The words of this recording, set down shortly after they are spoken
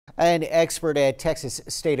An expert at Texas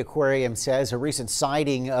State Aquarium says a recent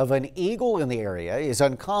sighting of an eagle in the area is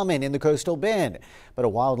uncommon in the coastal bend. But a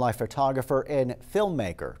wildlife photographer and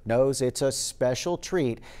filmmaker knows it's a special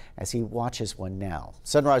treat as he watches one now.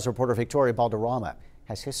 Sunrise reporter Victoria Balderrama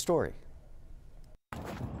has his story.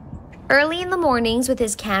 Early in the mornings with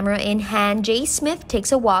his camera in hand, Jay Smith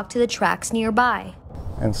takes a walk to the tracks nearby.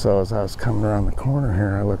 And so as I was coming around the corner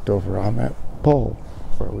here, I looked over on that pole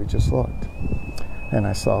where we just looked. And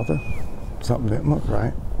I saw that something didn't look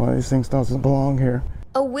right. One of these things doesn't belong here.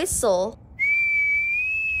 A whistle.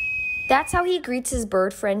 That's how he greets his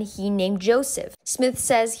bird friend he named Joseph. Smith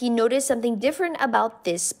says he noticed something different about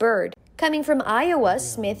this bird. Coming from Iowa,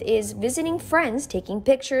 Smith is visiting friends, taking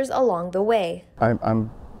pictures along the way.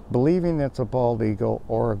 I'm believing it's a bald eagle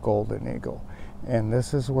or a golden eagle. And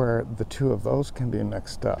this is where the two of those can be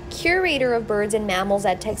mixed up. Curator of birds and mammals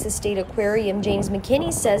at Texas State Aquarium, James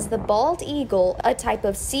McKinney, says the bald eagle, a type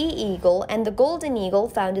of sea eagle, and the golden eagle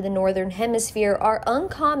found in the northern hemisphere are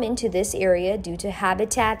uncommon to this area due to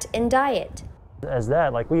habitat and diet. As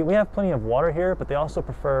that, like we have plenty of water here, but they also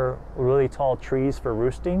prefer really tall trees for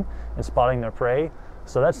roosting and spotting their prey.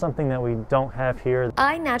 So that's something that we don't have here.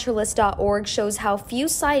 iNaturalist.org shows how few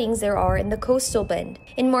sightings there are in the coastal bend.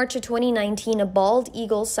 In March of 2019, a bald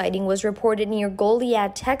eagle sighting was reported near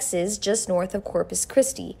Goliad, Texas, just north of Corpus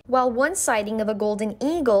Christi, while one sighting of a golden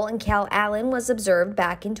eagle in Cal Allen was observed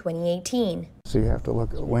back in 2018. So you have to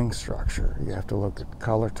look at wing structure, you have to look at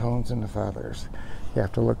color tones in the feathers, you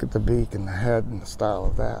have to look at the beak and the head and the style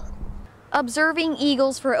of that. Observing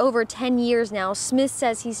eagles for over 10 years now, Smith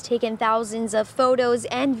says he's taken thousands of photos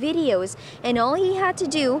and videos, and all he had to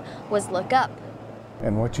do was look up.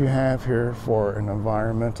 And what you have here for an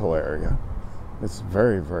environmental area, it's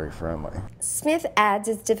very, very friendly. Smith adds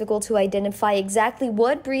it's difficult to identify exactly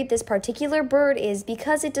what breed this particular bird is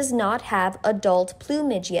because it does not have adult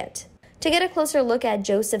plumage yet. To get a closer look at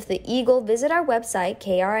Joseph the Eagle, visit our website,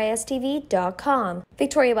 kristv.com.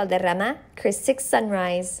 Victoria Valderrama, Chris 6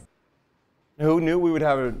 Sunrise. Who knew we would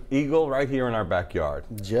have an eagle right here in our backyard?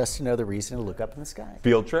 Just another reason to look up in the sky.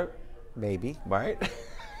 Field trip? Maybe. Right?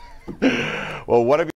 Well, what have you